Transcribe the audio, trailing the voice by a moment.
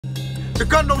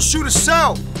gun, don't shoot a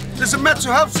cell. There's a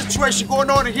mental health situation going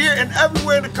on here and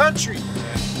everywhere in the country.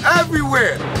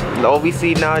 Everywhere. All we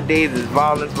see nowadays is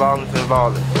violence, violence, and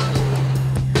violence.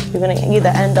 You're gonna either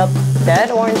end up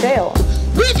dead or in jail.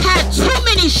 We've had too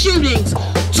many shootings,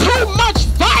 too much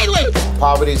violence.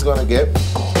 Poverty is gonna get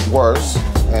worse,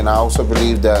 and I also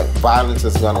believe that violence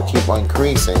is gonna keep on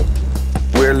increasing.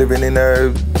 We're living in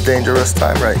a dangerous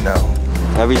time right now.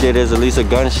 Every day there's at least a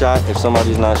gunshot. If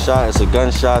somebody's not shot, it's a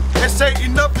gunshot. They say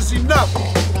enough is enough.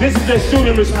 This is a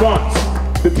student response.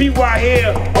 The people out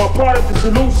here are part of the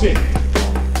solution.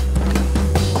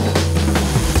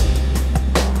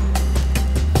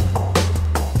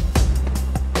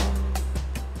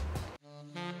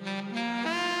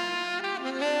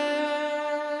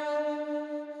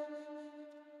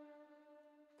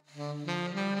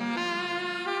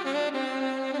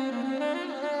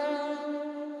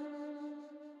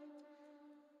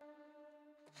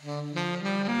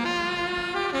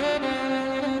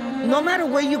 No matter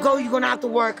where you go, you're gonna have to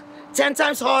work 10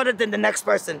 times harder than the next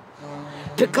person.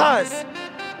 Because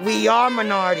we are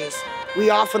minorities. We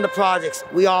are from the projects.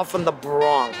 We are from the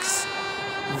Bronx.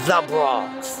 The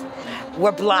Bronx.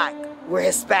 We're black. We're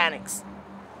Hispanics.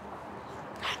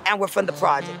 And we're from the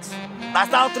projects.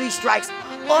 That's all 3 strikes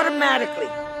automatically.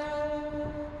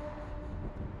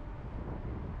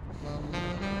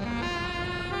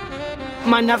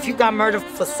 My nephew got murdered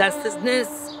for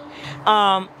senselessness.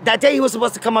 That day he was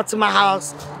supposed to come up to my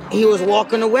house. He was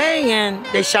walking away and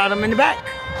they shot him in the back.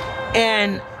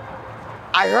 And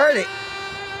I heard it.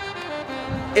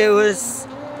 It was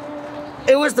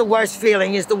the worst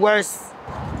feeling. It's the worst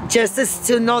just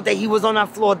to know that he was on that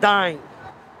floor dying.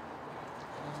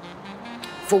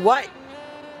 For what?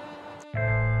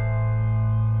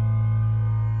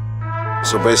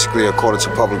 So basically, according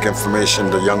to public information,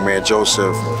 the young man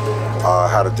Joseph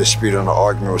had a dispute and an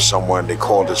argument with someone. They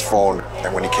called his phone,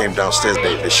 and when he came downstairs,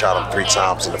 they shot him 3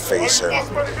 times in the face, and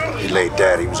he lay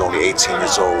dead. He was only 18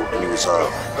 years old, and he was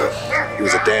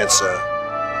a dancer.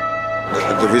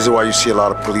 The reason why you see a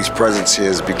lot of police presence here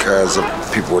is because of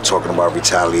people were talking about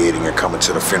retaliating and coming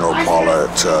to the funeral parlor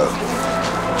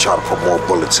to try to put more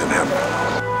bullets in him.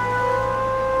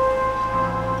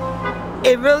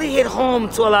 It really hit home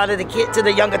to a lot of the kids, to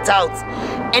the young adults,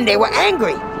 and they were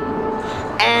angry.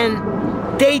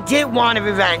 And they did want a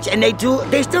revenge, and they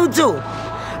still do.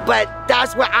 But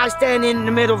that's where I stand in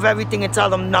the middle of everything and tell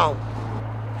them no.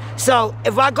 So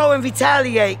if I go and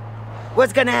retaliate,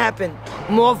 what's gonna happen?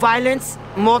 More violence,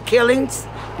 more killings,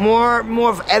 more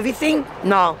of everything?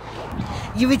 No.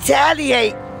 You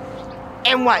retaliate,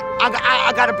 and what?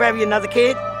 I gotta bury another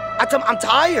kid? I tell them I'm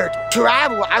tired.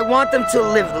 Travel, I want them to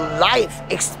live life,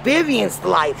 experience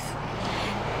life.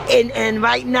 And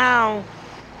right now,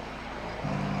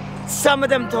 some of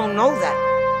them don't know that.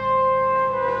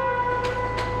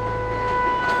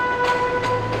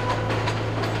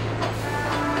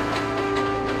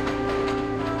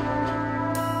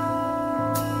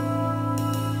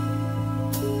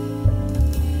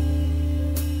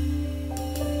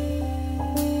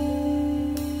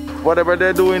 Whatever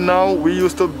they're doing now, we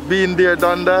used to be in there,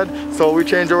 done that, so we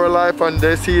change our life and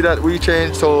they see that we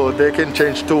change, so they can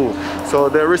change too. So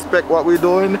they respect what we're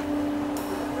doing.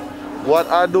 What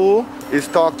I do is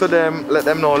talk to them, let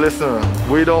them know, listen,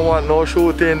 we don't want no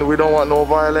shooting, we don't want no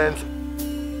violence.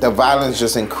 The violence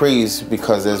just increased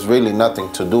because there's really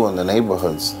nothing to do in the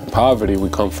neighborhoods. Poverty, we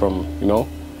come from, you know,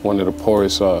 one of the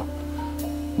poorest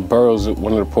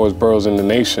boroughs in the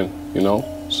nation, you know.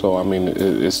 So, I mean,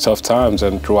 it's tough times,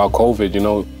 and throughout COVID, you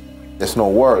know. There's no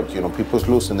work, you know, people's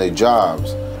losing their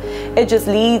jobs. It just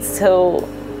leads to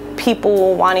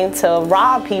people wanting to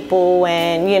rob people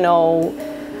and, you know,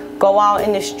 go out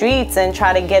in the streets and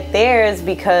try to get theirs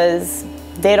because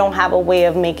they don't have a way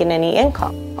of making any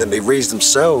income. And they raise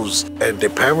themselves, and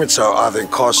their parents are either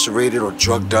incarcerated or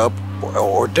drugged up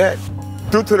or dead.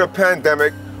 Due to the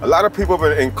pandemic, a lot of people have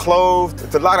been enclosed.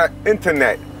 There's a lot of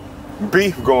internet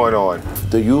beef going on.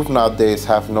 The youth nowadays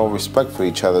have no respect for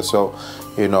each other. So,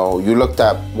 you know, you looked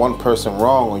at one person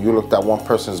wrong or you looked at one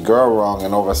person's girl wrong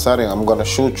and all of a sudden I'm gonna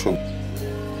shoot you.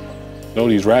 You know,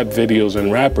 these rap videos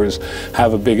and rappers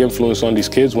have a big influence on these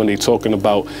kids when they're talking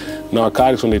about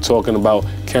narcotics, when they're talking about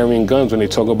carrying guns, when they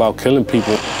talk about killing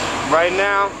people. Right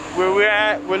now, where we're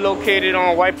at, we're located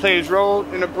on White Plains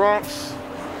Road in the Bronx.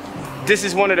 This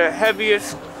is one of the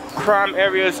heaviest crime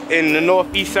areas in the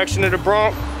northeast section of the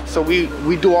Bronx. So we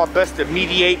do our best to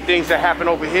mediate things that happen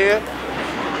over here.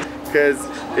 Because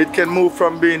it can move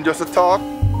from being just a talk,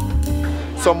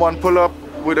 someone pull up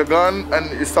with a gun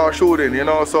and you start shooting, you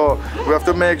know, so we have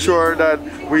to make sure that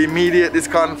we mediate this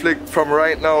conflict from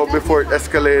right now before it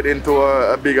escalates into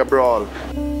a bigger brawl.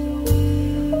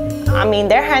 I mean,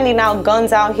 they're handing out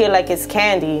guns out here like it's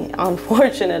candy,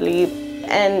 unfortunately.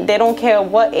 And they don't care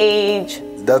what age.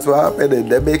 That's what happened.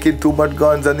 They're making too much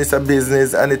guns and it's a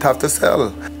business and it have to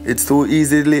sell. It's too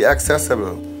easily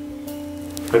accessible.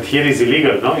 But here is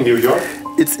illegal, no, in New York?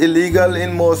 It's illegal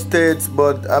in most states,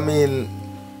 but I mean,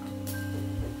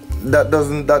 that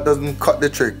doesn't cut the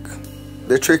trick.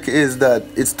 The trick is that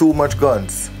it's too much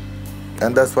guns,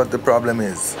 and that's what the problem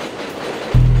is.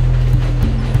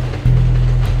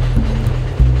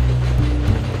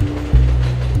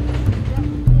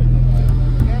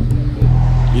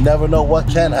 You never know what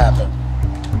can happen.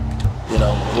 You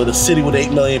know, with a city with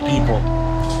 8 million people.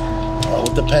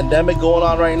 With the pandemic going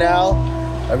on right now,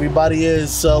 everybody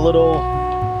is a little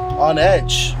on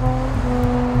edge.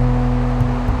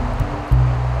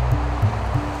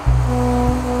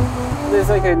 There's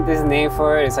like there's a name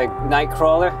for it. It's like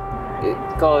Nightcrawler.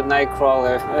 It's called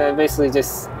Nightcrawler. Basically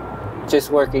just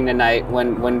working the night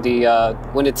when the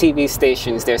TV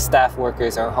stations, their staff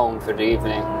workers are home for the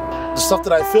evening. The stuff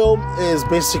that I film is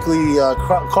basically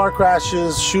car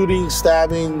crashes, shootings,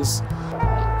 stabbings,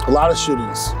 a lot of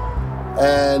shootings.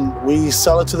 And we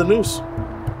sell it to the news.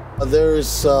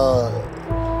 There's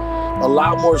a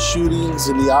lot more shootings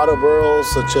in the outer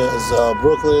boroughs, such as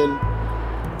Brooklyn,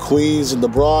 Queens, and the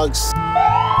Bronx.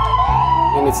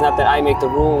 And it's not that I make the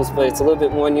rules, but it's a little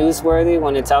bit more newsworthy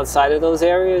when it's outside of those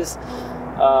areas,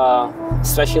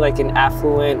 especially like in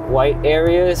affluent white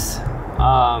areas.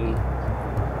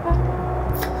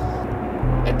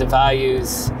 It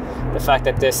devalues the fact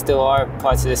that there still are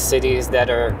parts of the cities that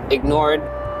are ignored.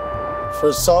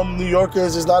 For some New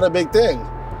Yorkers, it's not a big thing.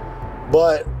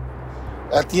 But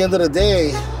at the end of the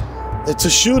day, it's a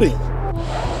shooting.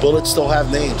 Bullets don't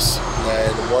have names.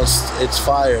 And once it's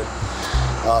fired,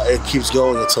 it keeps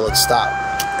going until it's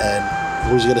stopped. And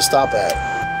who's it gonna stop at?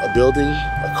 A building,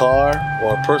 a car,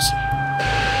 or a person?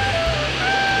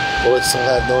 Bullets don't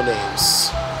have no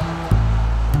names.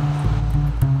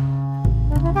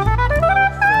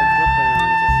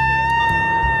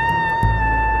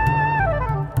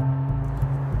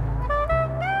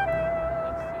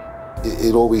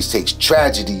 It always takes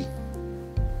tragedy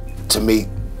to make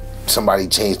somebody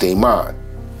change their mind.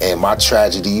 And my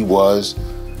tragedy was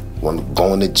when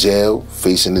going to jail,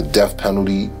 facing the death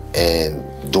penalty, and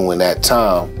doing that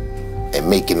time, and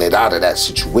making it out of that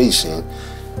situation,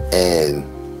 and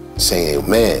saying,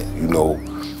 man, you know,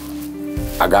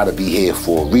 I gotta be here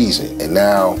for a reason. And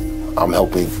now I'm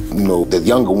helping, you know, the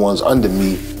younger ones under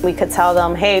me. We could tell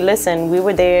them, hey, listen, we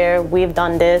were there, we've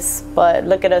done this, but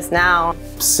look at us now.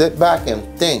 Sit back and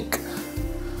think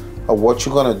of what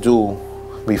you're gonna do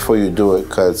before you do it,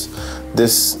 because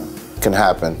this can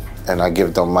happen, and I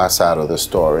give them my side of the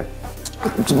story.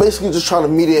 It's basically just trying to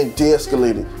mediate and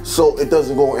de-escalate it so it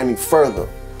doesn't go any further.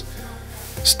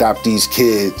 Stop these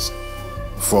kids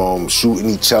from shooting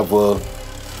each other.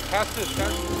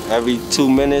 Every 2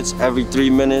 minutes, every 3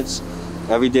 minutes,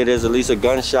 every day there's at least a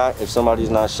gunshot. If somebody's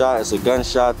not shot, it's a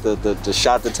gunshot. The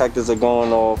shot detectors are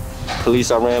going off.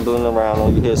 Police are rambling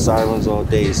around. You hear sirens all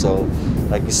day. So,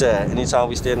 like you said, anytime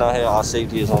we stand out here, our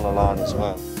safety is on the line as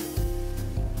well.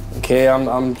 Okay,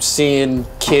 I'm seeing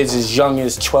kids as young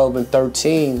as 12 and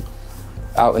 13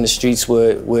 out in the streets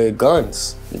with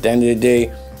guns. At the end of the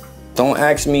day, don't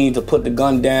ask me to put the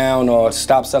gun down or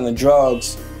stop selling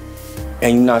drugs,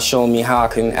 and you're not showing me how I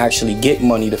can actually get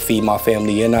money to feed my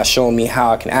family. You're not showing me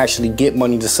how I can actually get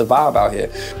money to survive out here.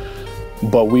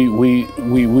 But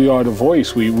we are the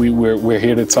voice. We're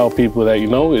here to tell people that, you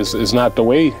know, it's not the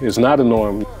way, it's not a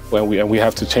norm. And we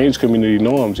have to change community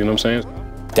norms, you know what I'm saying?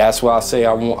 That's why I say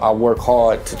I work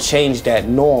hard to change that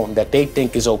norm that they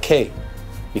think is okay,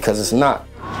 because it's not.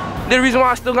 The reason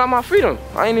why I still got my freedom,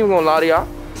 I ain't even gonna lie to y'all.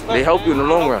 They help you in the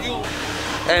long run.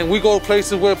 And we go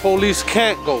places where police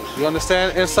can't go, you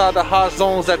understand? Inside the hot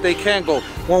zones that they can't go.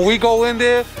 When we go in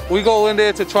there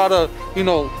to try to, you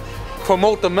know,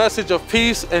 promote the message of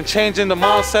peace and changing the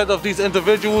mindset of these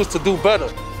individuals to do better.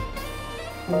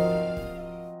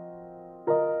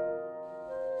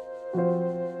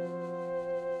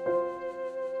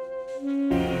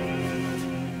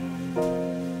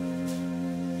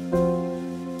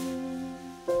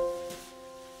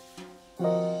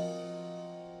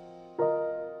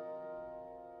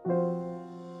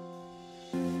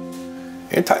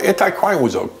 Anti-crime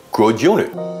was a good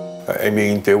unit. I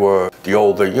mean, they were the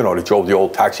old, you know, they drove the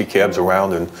old taxi cabs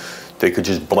around and they could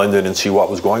just blend in and see what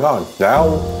was going on. Now,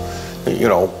 you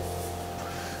know,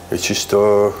 it's just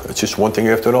one thing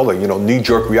after another. You know,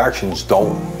 knee-jerk reactions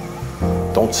don't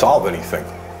solve anything.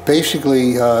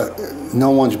 Basically,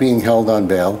 no one's being held on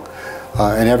bail.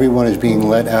 and everyone is being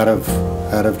let out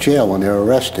of jail when they're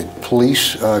arrested.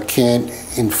 Police can't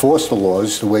enforce the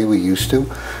laws the way we used to.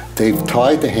 They've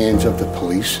tied the hands of the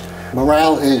police.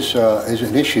 Morale is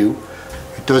an issue.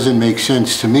 It doesn't make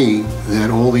sense to me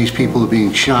that all these people are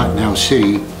being shot in our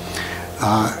city,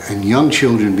 and young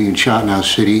children being shot in our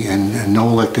city, and no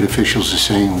elected officials are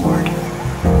saying a word.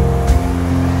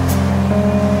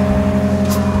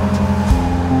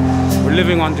 We're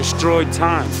living on destroyed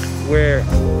time, where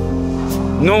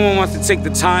no one wants to take the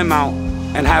time out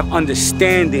and have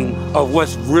understanding of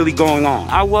what's really going on.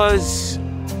 I was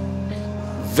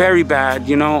very bad,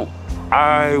 you know.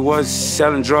 I was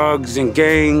selling drugs and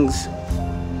gangs,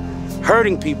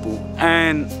 hurting people,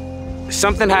 and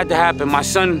something had to happen. My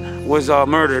son was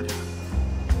murdered,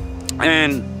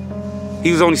 and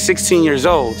he was only 16 years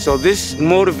old. So this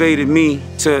motivated me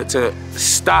to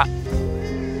stop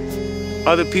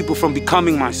other people from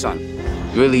becoming my son.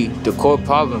 Really, the core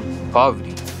problem,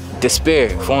 poverty, despair,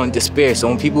 falling despair. So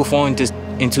when people fall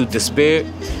into despair,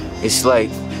 it's like,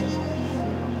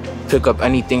 pick up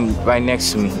anything right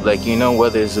next to me. Like, you know,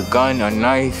 whether it's a gun, a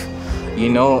knife, you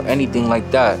know, anything like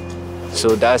that.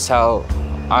 So that's how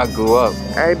I grew up.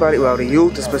 Everybody, well, the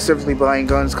youth is specifically buying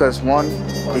guns because, one,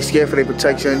 they're scared for their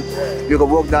protection. You can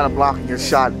walk down a block and get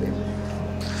shot.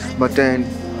 But then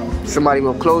somebody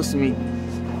real close to me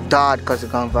died because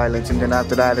of gun violence, and then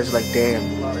after that, it's like,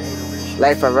 damn,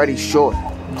 life already short.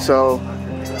 So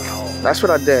that's what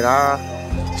I did.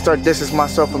 I started distancing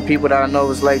myself from people that I know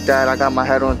was like that. I got my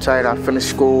head on tight. I finished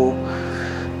school,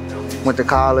 went to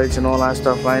college and all that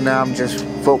stuff. Right now, I'm just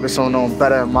focused on doing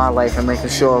better in my life and making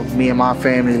sure me and my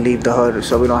family leave the hood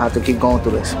so we don't have to keep going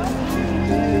through this.